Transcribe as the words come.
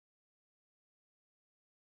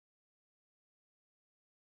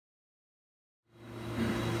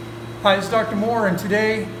Hi, this is Dr. Moore, and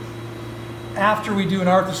today, after we do an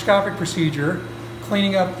arthroscopic procedure,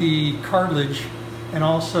 cleaning up the cartilage and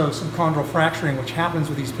also subchondral fracturing, which happens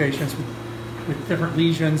with these patients with different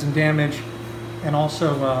lesions and damage, and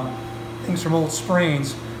also things from old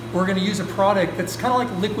sprains, we're going to use a product that's kind of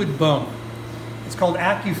like liquid bone. It's called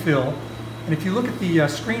AccuFill, and if you look at the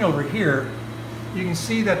screen over here, you can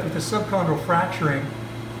see that with the subchondral fracturing,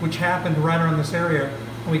 which happened right around this area,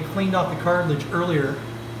 and we cleaned off the cartilage earlier,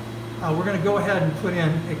 we're going to go ahead and put in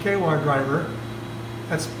a K-wire driver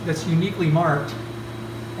that's uniquely marked,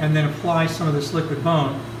 and then apply some of this liquid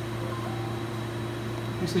bone.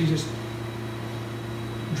 Basically, you just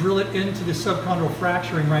drill it into the subchondral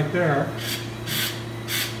fracturing right there.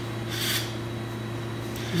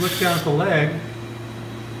 You look down at the leg,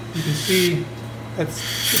 you can see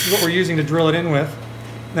this is what we're using to drill it in with.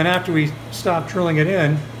 Then after we stop drilling it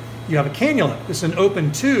in, you have a cannula. This is an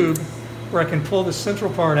open tube where I can pull the central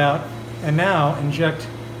part out and now inject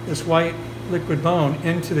this white liquid bone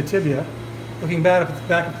into the tibia. Looking back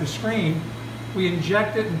at the screen, we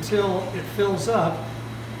inject it until it fills up,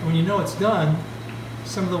 and when you know it's done,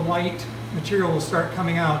 some of the white material will start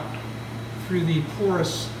coming out through the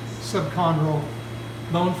porous subchondral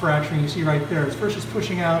bone fracturing you see right there. It's first just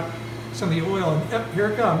pushing out some of the oil, and yep,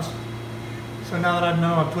 here it comes. So now that I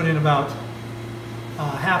know I've put in about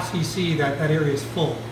half cc, that area is full.